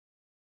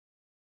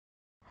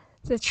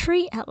The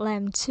tree at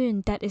Lam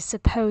Tsuen that is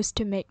supposed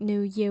to make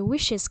New Year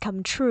wishes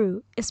come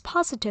true is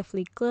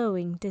positively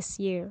glowing this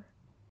year.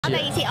 我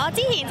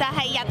之前就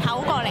係日頭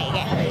過嚟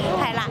嘅，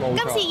係啦。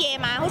今次夜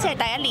晚好似係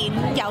第一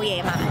年有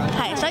夜晚，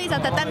係，所以就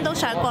特登都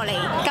想過嚟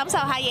感受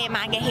下夜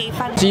晚嘅氣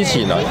氛。之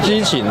前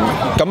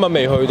咁啊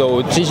未去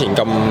到之前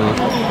咁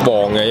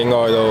旺嘅，應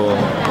該都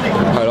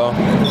係咯，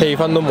氣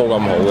氛都冇咁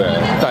好嘅，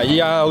但係依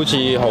家好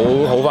似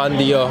好返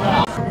啲咯。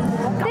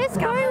This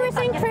current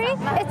wishing tree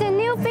is a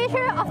new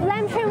feature of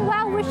Lam Tsuen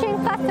Wild Wishing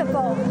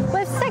Festival.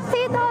 With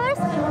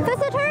 $60,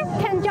 visitors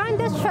can join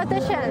this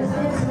tradition.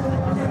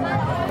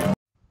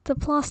 The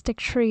plastic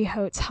tree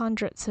holds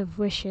hundreds of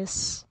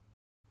wishes.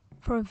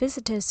 For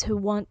visitors who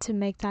want to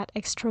make that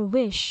extra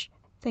wish,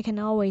 they can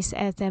always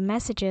add their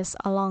messages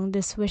along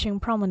this wishing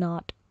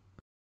promenade.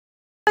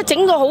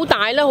 整到好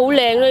大啦，好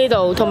靚啦呢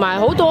度，同埋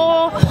好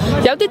多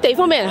有啲地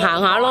方俾人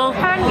行下咯，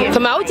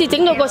同埋好似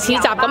整到個市集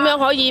咁樣，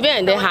可以俾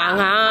人哋行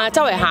下，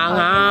周圍行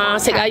下，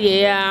食下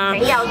嘢啊，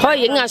可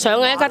以影下相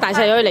嘅，一家大細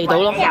可以嚟到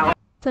咯。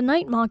The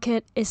night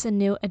market is a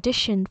new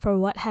addition for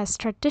what has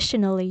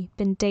traditionally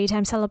been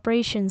daytime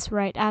celebrations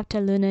right after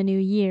Lunar New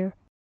Year,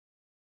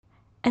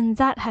 and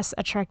that has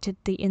attracted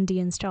the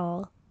Indian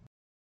stall.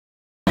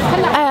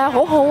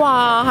 好好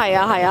啊，係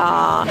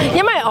啊，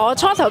因為我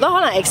初頭都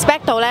可能 expect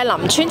到咧，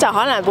林村就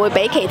可能會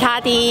比其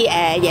他啲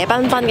夜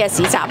繽紛嘅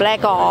市集咧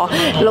個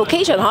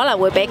location 可能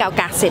會比較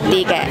隔涉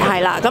啲嘅，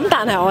係啦。咁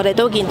但係我哋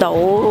都見到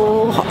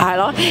係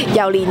咯，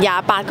由年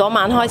28嗰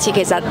晚開始，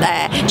其實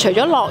除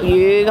咗落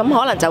雨咁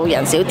可能就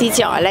人少啲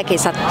之外咧，其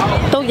實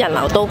都人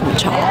流都唔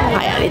錯，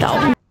係啊呢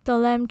度。The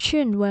Lam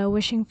Tsuen Wild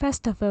Wishing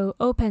Festival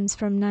opens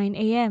from 9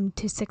 a.m.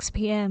 to 6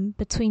 p.m.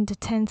 between the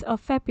 10th of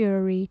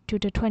February to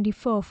the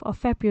 24th of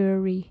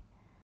February.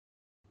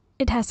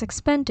 It has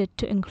expanded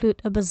to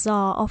include a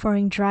bazaar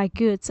offering dry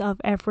goods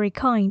of every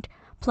kind,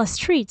 plus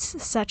treats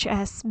such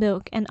as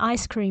milk and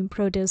ice cream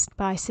produced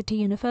by City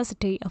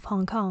University of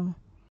Hong Kong.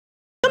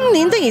 今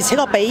年的而且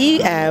確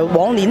比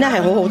往年咧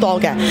係好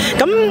多嘅，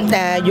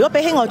咁如果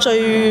比起我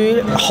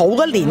最好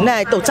嗰年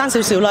咧，度爭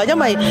少少啦，因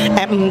為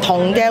唔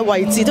同嘅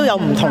位置都有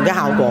唔同嘅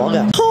效果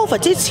嘅。Covid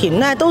之前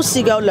咧都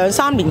試過2、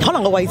3年，可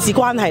能個位置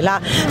關係啦，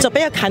就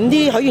比較近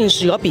啲許願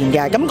樹嗰邊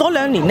嘅，咁嗰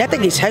2年咧的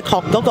而且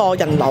確嗰個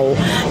人流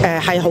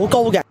係好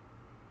高嘅。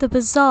The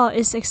bazaar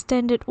is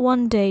extended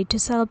one day to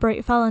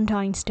celebrate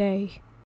Valentine's Day.